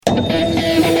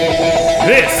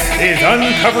This is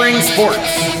Uncovering Sports.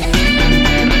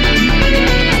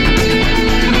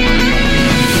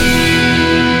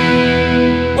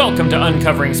 Welcome to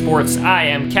Uncovering Sports. I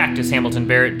am Cactus Hamilton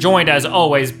Barrett, joined as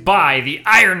always by the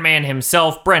Iron Man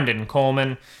himself, Brendan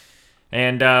Coleman.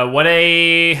 And what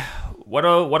a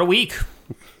week.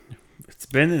 It's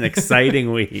been an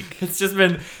exciting week. It's just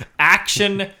been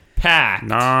action-packed.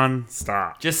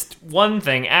 Non-stop. Just one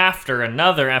thing after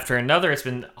another after another. It's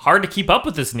been hard to keep up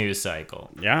with this news cycle.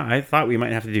 Yeah, I thought we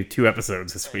might have to do 2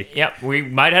 episodes this week. Yep, we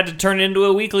might have to turn it into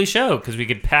a weekly show because we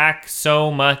could pack so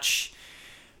much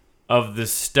of the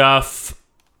stuff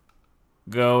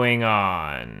going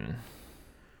on.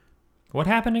 What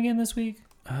happened again this week?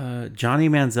 Johnny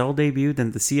Manziel debuted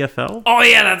in the CFL. Oh,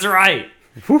 yeah, that's right.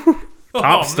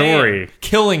 Top story. Man.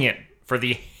 Killing it for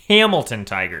the Hamilton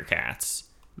Tiger Cats.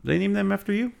 They named them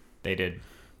after you? They did.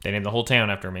 They named the whole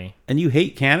town after me. And you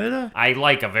hate Canada? I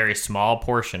like a very small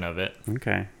portion of it.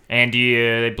 Okay. And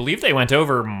I believe they went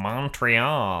over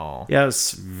Montreal. Yeah, it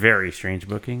was very strange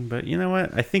booking, but you know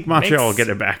what? I think Montreal will get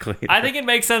it back later. I think it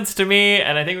makes sense to me,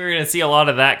 and I think we're going to see a lot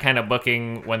of that kind of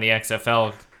booking when the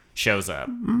XFL shows up.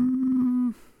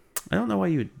 I don't know why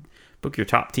you would book your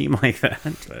top team like that.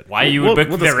 But why you would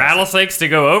book the Rattlesnakes to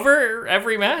go over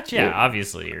every match? Yeah,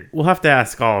 obviously. We'll have to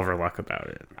ask Oliver Luck about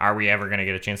it. Are we ever going to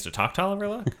get a chance to talk to Oliver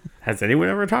Luck? Has anyone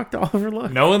ever talked to Oliver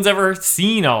Luck? No one's ever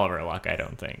seen Oliver Luck, I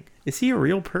don't think. Is he a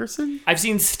real person? I've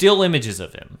seen still images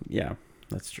of him. Yeah,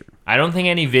 that's true. I don't think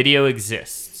any video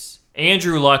exists.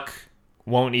 Andrew Luck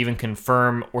won't even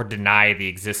confirm or deny the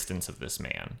existence of this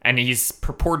man. And he's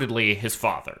purportedly his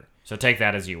father. So take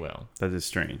that as you will. That is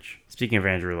strange. Speaking of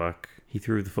Andrew Luck, he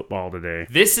threw the football today.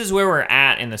 This is where we're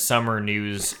at in the summer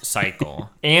news cycle.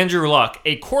 Andrew Luck,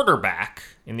 a quarterback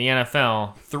in the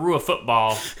NFL, threw a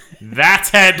football. That's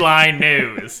headline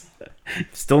news.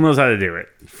 Still knows how to do it,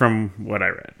 from what I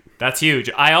read. That's huge.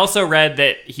 I also read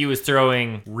that he was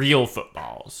throwing real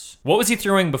footballs. What was he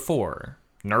throwing before?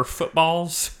 Nerf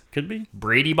footballs? Could be.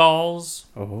 Brady balls?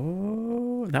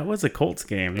 Oh, that was a Colts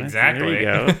game. Exactly. There you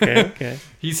go. Okay.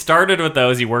 He started with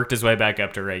those. He worked his way back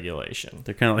up to regulation.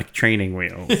 They're kind of like training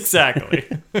wheels. Exactly.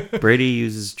 Brady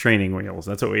uses training wheels.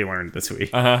 That's what we learned this week.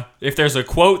 Uh-huh. If there's a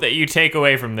quote that you take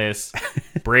away from this,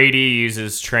 Brady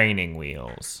uses training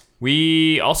wheels.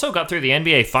 We also got through the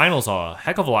NBA Finals a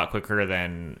heck of a lot quicker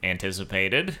than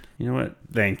anticipated. You know what?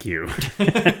 Thank you.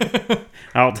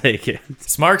 I'll take it.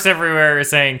 Smarks everywhere are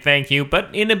saying thank you, but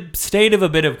in a state of a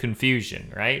bit of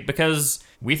confusion, right? Because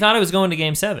we thought it was going to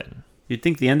Game 7. You'd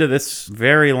think the end of this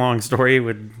very long story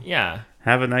would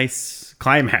have a nice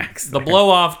climax. The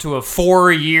blow-off to a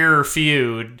 4-year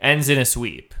feud ends in a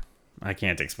sweep. I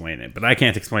can't explain it, but I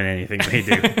can't explain anything they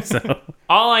do. So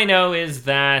all I know is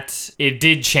that it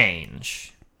did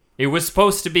change. It was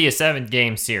supposed to be a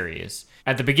 7-game series.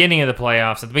 At the beginning of the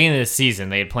playoffs, at the beginning of the season,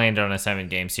 they had planned on a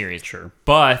 7-game series. Sure.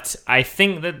 But I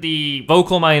think that the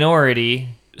vocal minority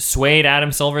swayed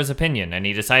Adam Silver's opinion, and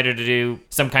he decided to do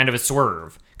some kind of a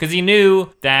swerve. Because he knew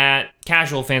that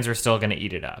casual fans were still going to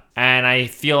eat it up. And I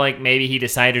feel like maybe he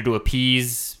decided to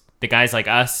appease the guys like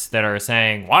us that are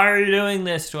saying, why are you doing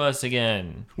this to us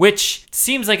again? Which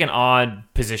seems like an odd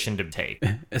position to take.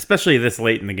 Especially this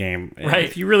late in the game. Right.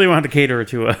 If you really wanted to cater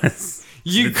to us,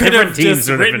 you could have just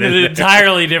written it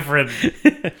entirely different.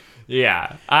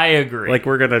 Yeah, I agree. Like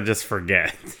we're going to just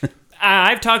forget.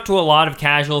 I've talked to a lot of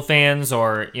casual fans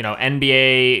or,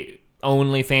 NBA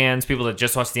only fans, people that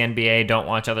just watch the NBA, don't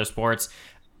watch other sports.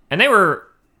 And they were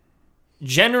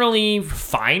generally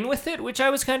fine with it, which I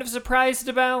was kind of surprised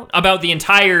about the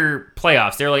entire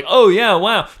playoffs. They're like, oh yeah,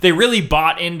 wow. They really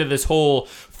bought into this whole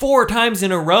 4 times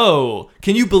in a row.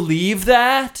 Can you believe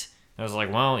that? I was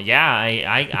like, well, yeah,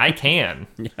 I can.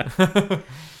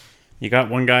 You got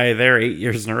one guy there 8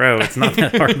 years in a row. It's not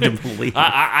that hard to believe.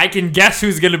 I can guess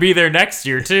who's going to be there next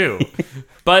year too.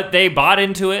 But they bought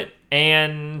into it,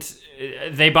 and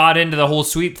they bought into the whole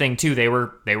sweep thing too. They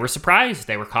were surprised.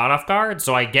 They were caught off guard.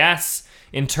 So I guess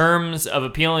in terms of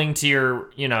appealing to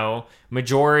your,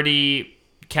 majority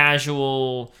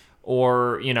casual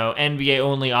or, NBA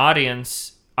only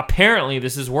audience, apparently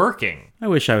this is working. I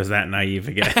wish I was that naive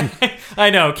again. I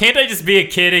know. Can't I just be a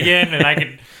kid again and I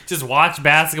could just watch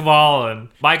basketball? And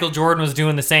Michael Jordan was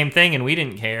doing the same thing and we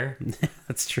didn't care.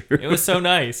 That's true. It was so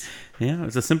nice. Yeah, it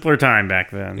was a simpler time back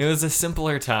then. It was a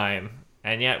simpler time.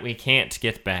 And yet we can't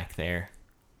get back there.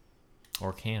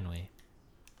 Or can we?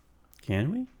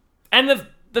 Can we? And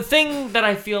the thing that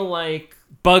I feel like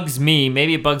bugs me,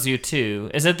 maybe it bugs you too,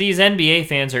 is that these NBA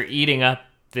fans are eating up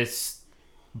this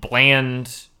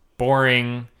bland,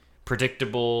 boring,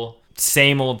 predictable,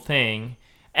 same old thing.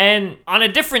 And on a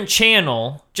different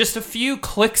channel, just a few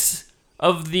clicks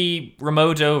of the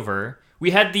remote over,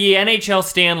 we had the NHL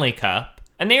Stanley Cup,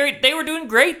 and they were doing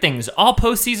great things all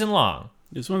postseason long.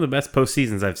 It was one of the best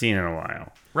postseasons I've seen in a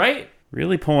while. Right?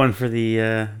 Really pulling for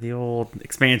the old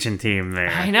expansion team there.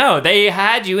 I know. They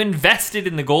had you invested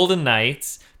in the Golden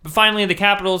Knights, but finally the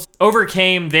Capitals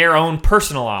overcame their own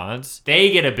personal odds.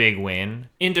 They get a big win.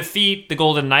 In defeat, the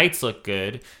Golden Knights look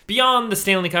good. Beyond the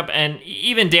Stanley Cup and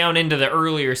even down into the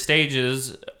earlier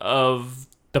stages of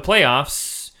the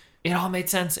playoffs, it all made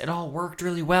sense. It all worked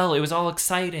really well. It was all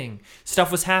exciting.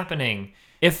 Stuff was happening.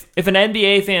 If an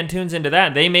NBA fan tunes into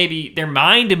that, their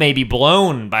mind may be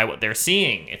blown by what they're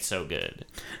seeing. It's so good.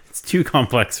 It's too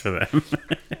complex for them.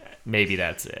 Maybe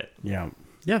that's it. Yeah.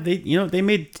 Yeah, they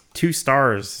made 2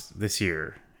 stars this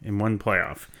year in one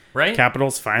playoff. Right?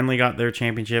 Capitals finally got their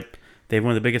championship. They have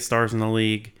one of the biggest stars in the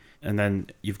league. And then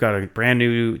you've got a brand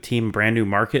new team, brand new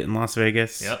market in Las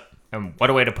Vegas. Yep. And what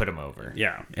a way to put them over.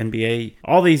 Yeah. NBA,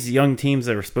 all these young teams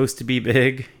that were supposed to be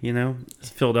big,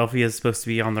 Philadelphia is supposed to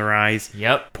be on the rise.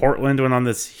 Yep. Portland went on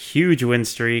this huge win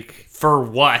streak. For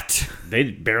what? They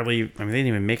didn't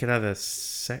even make it out of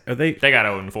the They got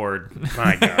Owen Ford.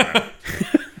 My God.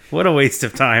 What a waste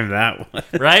of time that was.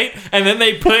 Right? And then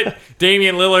they put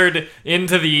Damian Lillard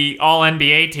into the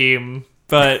All-NBA team,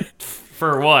 but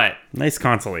for what? Nice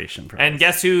consolation prize. And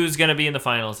guess who's going to be in the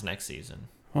finals next season?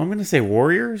 Well, I'm going to say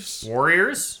Warriors.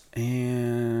 Warriors?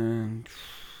 And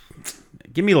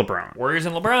give me LeBron. Warriors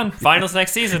and LeBron. Finals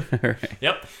next season. Right.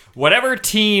 Yep. Whatever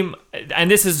team, and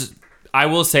this is, I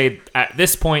will say, at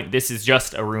this point, this is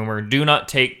just a rumor. Do not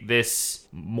take this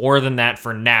more than that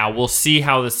for now. We'll see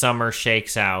how the summer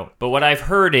shakes out. But what I've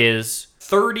heard is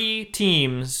 30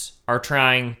 teams are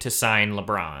trying to sign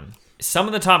LeBron. Some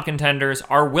of the top contenders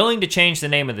are willing to change the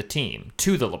name of the team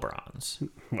to the LeBrons.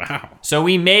 Wow. So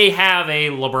we may have a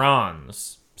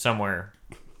LeBrons somewhere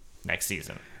next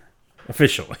season.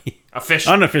 Officially.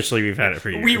 Unofficially, we've had it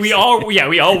for years. We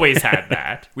always had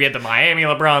that. We had the Miami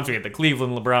LeBrons, we had the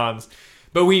Cleveland LeBrons,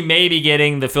 but we may be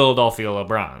getting the Philadelphia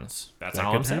LeBrons. That's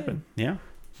all I'm saying. Happen. Yeah.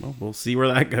 Well, we'll see where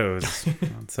that goes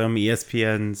on some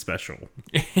ESPN special.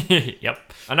 Yep.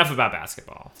 Enough about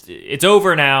basketball. It's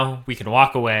over now. We can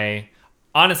walk away.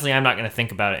 Honestly, I'm not going to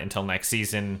think about it until next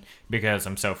season because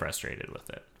I'm so frustrated with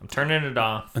it. I'm turning it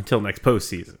off. Until next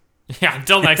postseason. Yeah,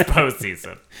 until next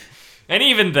postseason. And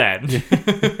even then.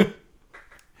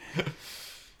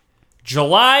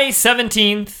 July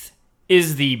 17th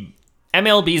is the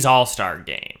MLB's All-Star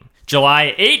Game.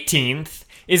 July 18th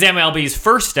is MLB's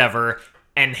first ever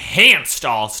enhanced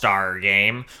All-Star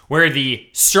Game, where the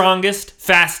strongest,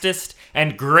 fastest,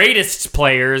 and greatest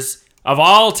players of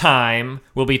all time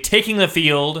will be taking the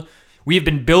field. We've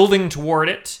been building toward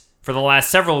it for the last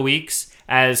several weeks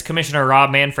as Commissioner Rob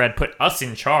Manfred put us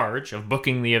in charge of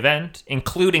booking the event,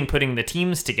 including putting the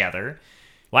teams together.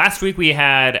 Last week we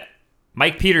had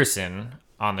Mike Peterson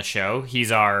on the show.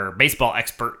 He's our baseball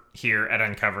expert here at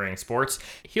Uncovering Sports.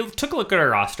 He took a look at our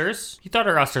rosters. He thought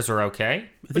our rosters were okay,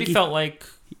 but he felt like...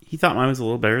 He thought mine was a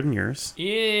little better than yours.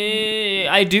 Yeah,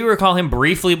 I do recall him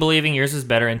briefly believing yours is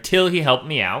better until he helped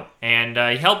me out. And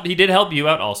he did help you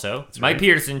out also. That's Mike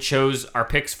Peterson chose our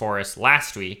picks for us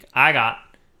last week. I got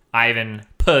Ivan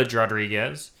Pudge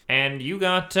Rodriguez. And you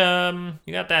got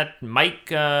that Mike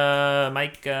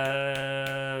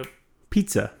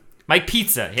Pizza. Mike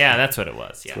Pizza. Yeah, that's what it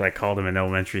was. Yeah. That's what I called him in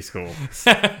elementary school.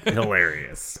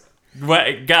 Hilarious.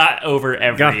 What got over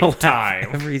every time.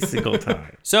 Every single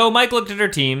time. So Mike looked at our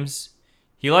teams.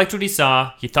 He liked what he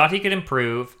saw. He thought he could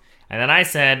improve. And then I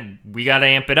said, we got to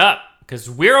amp it up because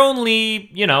we're only,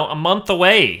 a month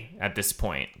away at this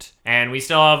point. And we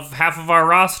still have half of our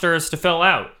rosters to fill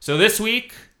out. So this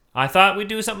week, I thought we'd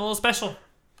do something a little special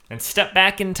and step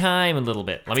back in time a little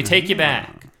bit. Let me take you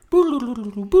back. To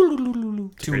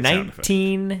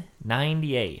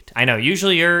 1998. I know,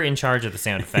 usually you're in charge of the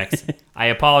sound effects. I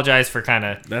apologize for kind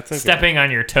of stepping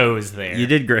on your toes there. You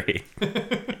did great.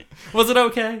 Was it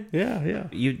okay? Yeah.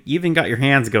 You even got your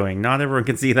hands going. Not everyone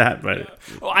can see that, but... Yeah.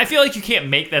 Well, I feel like you can't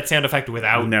make that sound effect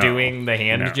without doing the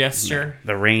hand gesture. No.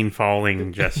 The rain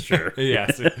falling gesture.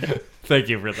 Yes. Thank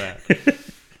you for that.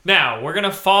 Now, we're going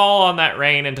to fall on that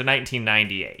rain into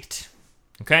 1998.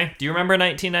 Okay? Do you remember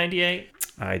 1998?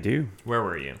 I do. Where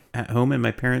were you? At home in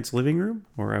my parents' living room,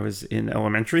 where I was in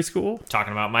elementary school.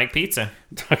 Talking about Mike Pizza.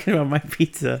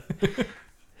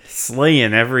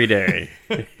 Slaying every day.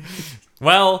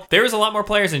 Well, there was a lot more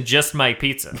players than just Mike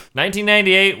Pizza.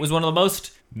 1998 was one of the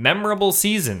most memorable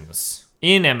seasons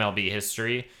in MLB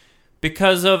history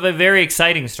because of a very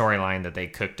exciting storyline that they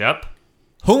cooked up.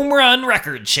 Home run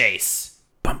record chase.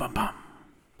 Bum, bum, bum.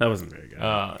 That wasn't very good.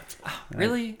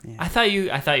 Really? Yeah. I thought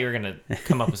you were gonna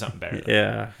come up with something better.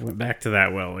 Yeah, I went back to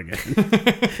that well again.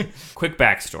 Quick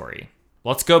backstory.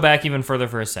 Let's go back even further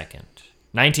for a second.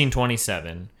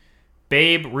 1927.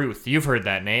 Babe Ruth, you've heard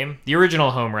that name. The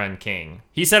original home run king.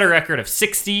 He set a record of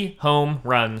 60 home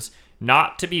runs,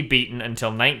 not to be beaten until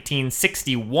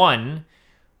 1961,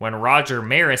 when Roger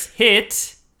Maris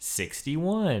hit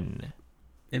 61.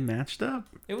 It matched up.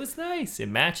 It was nice. It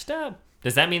matched up.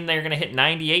 Does that mean they're going to hit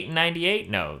 98 and 98?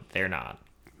 No, they're not.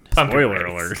 Spoiler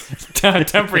alert.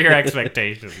 Temper your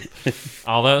expectations.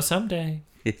 Although someday.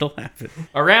 It'll happen.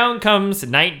 Around comes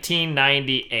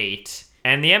 1998,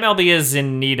 and the MLB is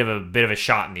in need of a bit of a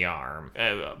shot in the arm.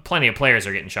 Plenty of players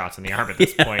are getting shots in the arm at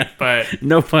this point, but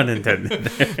No pun intended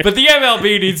there. but the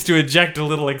MLB needs to inject a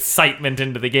little excitement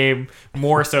into the game,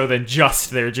 more so than just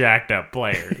their jacked up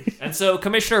players. And so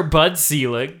Commissioner Bud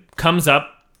Selig comes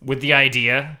up with the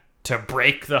idea to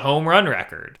break the home run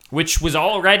record, which was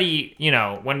already,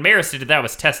 when Maris did it, that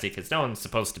was tested because no one's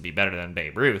supposed to be better than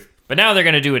Babe Ruth. But now they're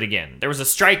going to do it again. There was a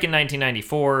strike in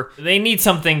 1994. They need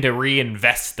something to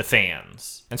reinvest the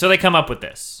fans. And so they come up with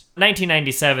this.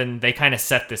 1997, they kind of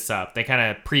set this up. They kind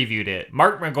of previewed it.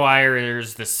 Mark McGwire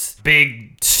is this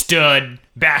big stud,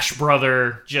 Bash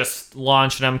brother, just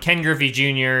launched him. Ken Griffey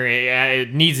Jr.,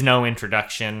 it needs no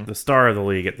introduction. The star of the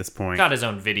league at this point. Got his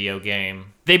own video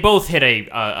game. They both hit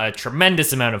a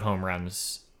tremendous amount of home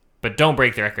runs, but don't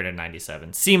break the record in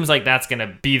 97. Seems like that's going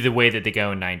to be the way that they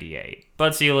go in 98.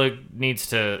 Bud Selig needs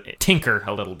to tinker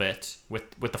a little bit with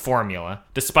the formula,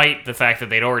 despite the fact that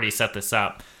they'd already set this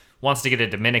up. Wants to get a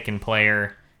Dominican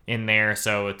player in there,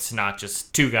 so it's not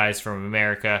just two guys from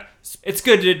America. It's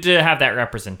good to have that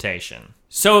representation.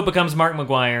 So it becomes Mark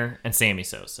McGwire and Sammy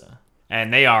Sosa.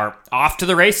 And they are off to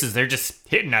the races. They're just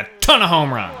hitting a ton of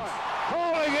home runs.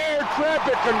 Calling air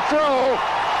traffic control.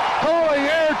 Calling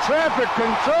air traffic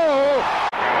control.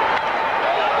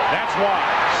 That's why.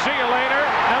 See you later,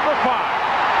 number 5.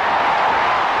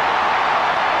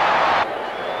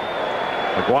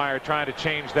 McGwire trying to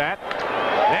change that.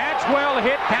 That's well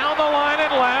hit down the line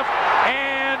and left,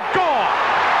 and gone.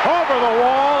 Over the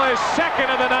wall, his second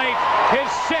of the night,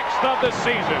 his 6th of the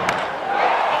season.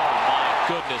 Oh my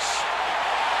goodness.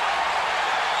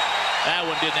 That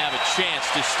one didn't have a chance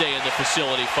to stay in the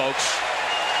facility, folks.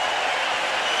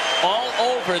 All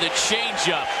over the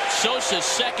changeup. Sosa's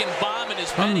second bomb in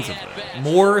his many at-bats.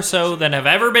 More so than have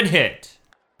ever been hit.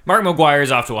 Mark McGwire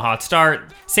is off to a hot start.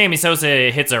 Sammy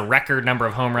Sosa hits a record number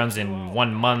of home runs in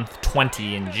 1 month,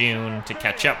 20 in June, to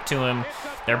catch up to him.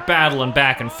 They're battling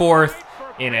back and forth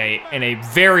in a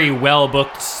very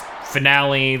well-booked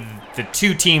finale. The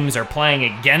two teams are playing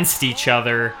against each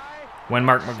other when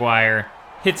Mark McGwire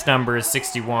hits numbers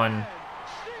 61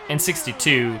 and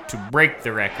 62 to break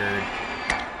the record.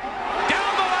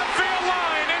 Down the left field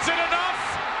line, is it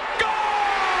enough?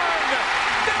 Gone!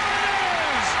 There it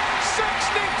is!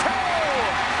 62!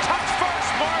 Touch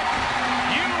first, Mark.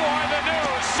 You are the new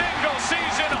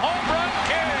single-season home run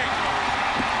king.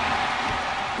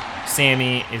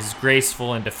 Sammy is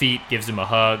graceful in defeat, gives him a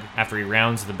hug after he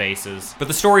rounds the bases. But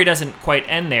the story doesn't quite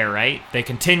end there, right? They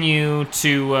continue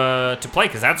to play,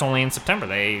 because that's only in September.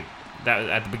 That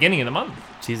at the beginning of the month.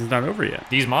 Season's not over yet.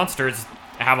 These monsters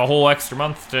have a whole extra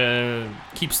month to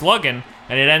keep slugging,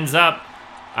 and it ends up,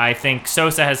 I think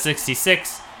Sosa has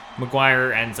 66,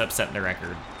 McGwire ends up setting the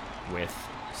record with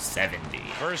 70.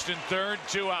 First and third,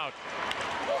 2 out.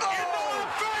 Into the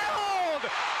field!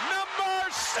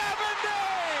 Number 70!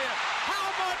 How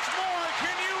much more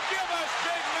can you give us,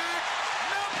 Big Mac?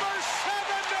 Number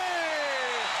 70!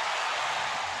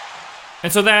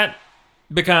 And so that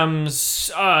becomes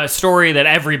a story that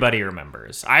everybody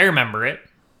remembers. I remember it. I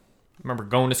remember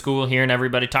going to school, hearing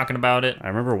everybody talking about it. I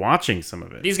remember watching some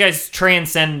of it. These guys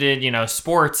transcended,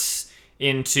 sports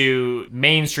into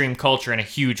mainstream culture in a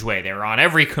huge way. They were on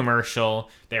every commercial.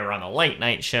 They were on the late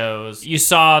night shows. You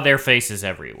saw their faces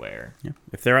everywhere. Yeah.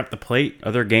 If they're at the plate,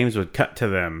 other games would cut to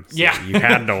them. So Yeah. you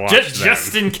had to watch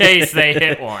just in case they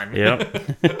hit one.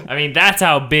 Yep. I mean, that's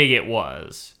how big it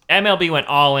was. MLB went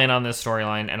all in on this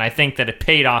storyline, and I think that it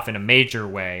paid off in a major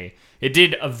way. It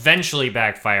did eventually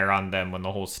backfire on them when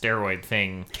the whole steroid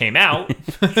thing came out.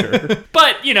 Sure.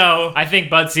 But, I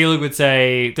think Bud Selig would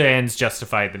say the ends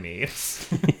justify the means.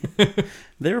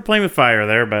 They were playing with fire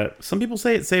there, but some people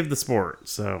say it saved the sport,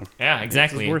 so Yeah,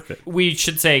 exactly. It was worth it. We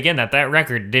should say again that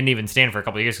record didn't even stand for a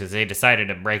couple of years because they decided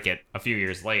to break it a few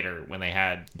years later when they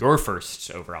had your first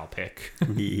overall pick.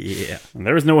 Yeah. And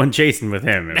there was no one chasing with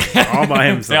him. It was all by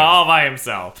himself. All by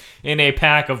himself in a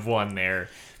pack of one there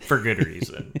for good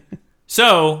reason.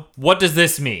 So, what does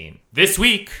this mean? This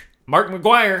week, Mark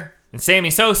McGwire and Sammy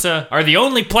Sosa are the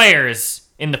only players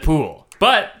in the pool.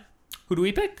 But who do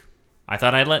we pick? I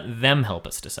thought I'd let them help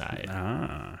us decide.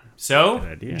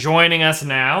 So, joining us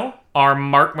now are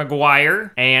Mark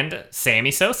McGuire and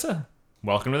Sammy Sosa.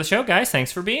 Welcome to the show, guys.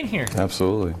 Thanks for being here.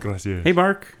 Absolutely. Gracias. Hey,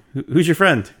 Mark. Who's your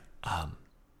friend?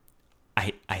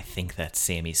 I think that's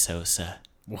Sammy Sosa.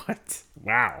 What?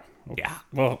 Wow. Yeah.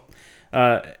 Well,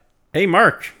 hey,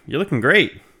 Mark. You're looking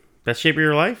great. Best shape of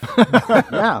your life?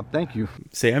 Yeah, thank you.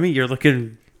 Sammy, you're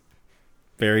looking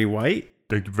very white.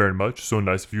 Thank you very much. So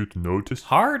nice of you to notice.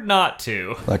 Hard not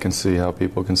to. I can see how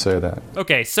people can say that.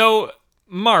 Okay, so,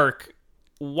 Mark,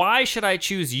 why should I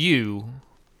choose you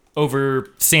over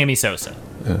Sammy Sosa?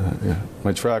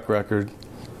 My track record,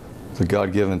 the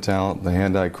God-given talent, the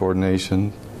hand-eye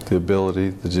coordination, the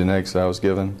ability, the genetics I was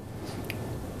given.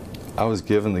 I was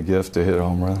given the gift to hit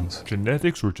home runs.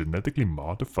 Genetics were genetically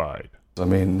modified. I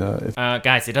mean,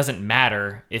 Guys, it doesn't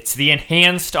matter. It's the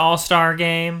enhanced All-Star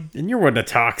game. And you're one to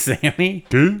talk, Sammy.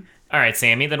 Good? All right,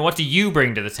 Sammy, then what do you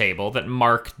bring to the table that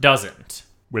Mark doesn't?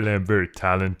 Well, I'm very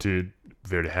talented,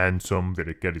 very handsome,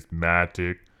 very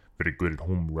charismatic, very good at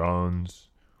home runs.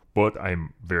 But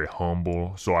I'm very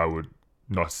humble, so I would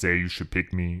not say you should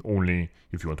pick me. Only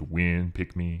if you want to win,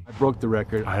 pick me. I broke the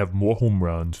record. I have more home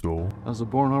runs, though. I was a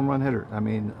born home run hitter. I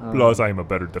mean... Plus, I am a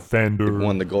better defender.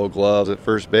 Won the Gold Gloves at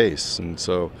first base, and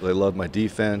so they loved my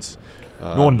defense.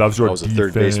 No one loves your I was defense. a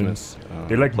third baseman.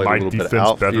 They like Played my a little bit of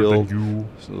defense better than outfield. you.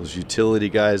 So those utility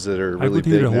guys that are I really could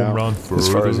hit big a home now. run further. as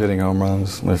far as hitting home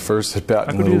runs, my first at bat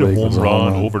I in could Little hit a League home was a run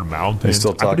home run. over the mountains. They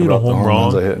still I talk could hit a about the home home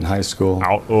runs I run hit in high school.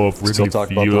 out of Still Wrigley talk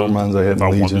about Field the home runs I hit if in I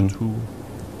Legion. wanted to.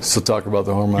 Still talk about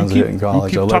the home runs I You hit in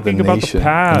college. keep I led the talking about the nation in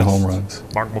past. home runs.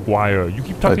 Mark McGuire, you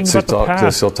keep I talking about the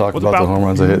past. still talk What about the home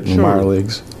runs I hit in the future? minor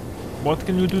leagues. What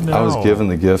can you do now? I was given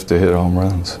the gift to hit home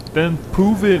runs. Then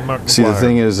prove it, Mark McGuire. See, the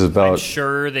thing is I'm about...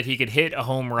 sure that he could hit a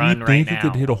home run you right think now. you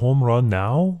could hit a home run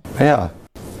now? Yeah,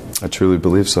 I truly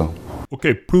believe so.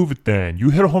 Okay, prove it then.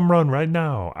 You hit a home run right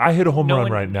now. I hit a home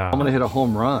run right now. I'm going to hit a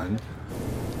home run.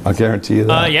 I'll guarantee you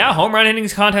that. Yeah, home run hitting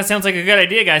contest sounds like a good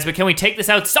idea, guys, but can we take this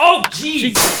out? Oh,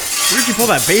 jeez! Where'd you pull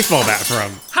that baseball bat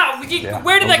from?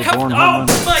 Where did that those are come born from? home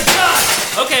Oh, my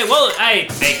God! Okay, well,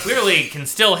 they clearly can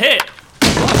still hit.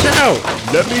 Watch out!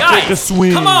 Let me Guys, take a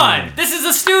swing. come on! This is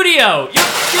a studio!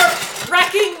 You're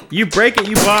wrecking You break it,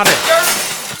 you bought it.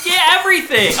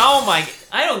 everything! Oh, my...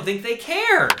 I don't think they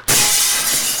care.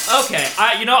 Okay,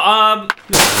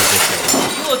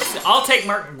 I'll take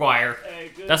Mark McGuire.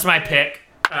 That's my pick.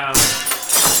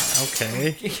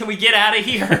 Okay. Can we get out of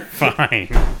here? Fine.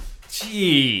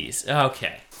 Jeez.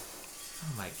 Okay.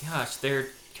 Oh my gosh, they're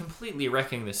completely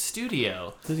wrecking the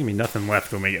studio. There's gonna be nothing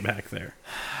left when we get back there.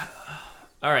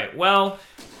 All right. Well,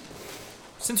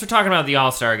 since we're talking about the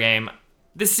All-Star game,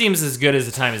 this seems as good as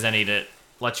a time as any to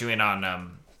let you in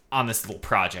on this little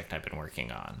project I've been working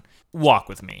on. Walk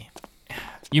with me.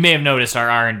 You may have noticed our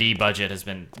R&D budget has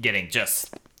been getting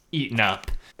just eaten up.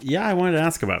 Yeah, I wanted to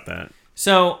ask about that.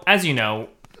 So, as you know,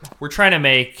 we're trying to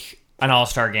make an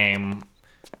all-star game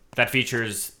that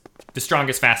features the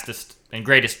strongest, fastest, and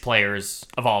greatest players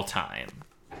of all time.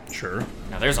 Sure.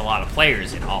 Now, there's a lot of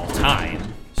players in all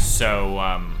time, so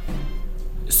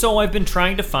I've been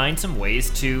trying to find some ways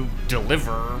to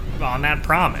deliver on that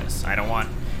promise. I don't want,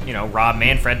 Rob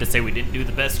Manfred to say we didn't do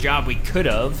the best job we could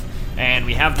have, and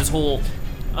we have this whole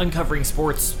Uncovering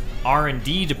Sports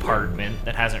R&D department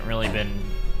that hasn't really been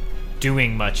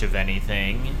doing much of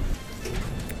anything.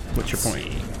 What's your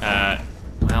point?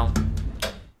 Well,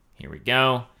 here we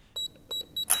go.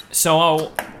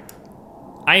 So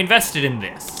I invested in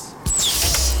this.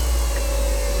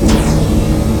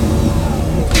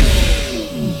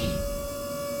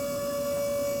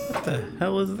 What the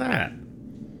hell is that?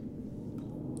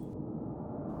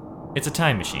 It's a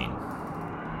time machine.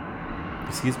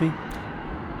 Excuse me?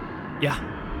 Yeah,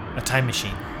 a time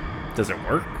machine. Does it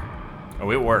work? Oh,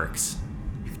 it works.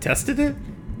 You've tested it?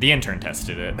 The intern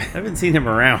tested it. I haven't seen him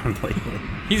around lately.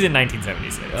 He's in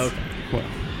 1976. Okay. Well,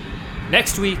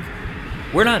 Next week,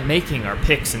 we're not making our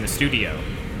picks in the studio.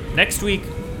 Next week,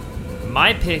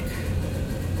 my pick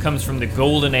comes from the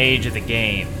golden age of the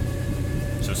game.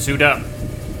 So suit up,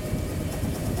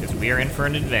 because we are in for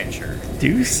an adventure.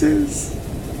 deuces?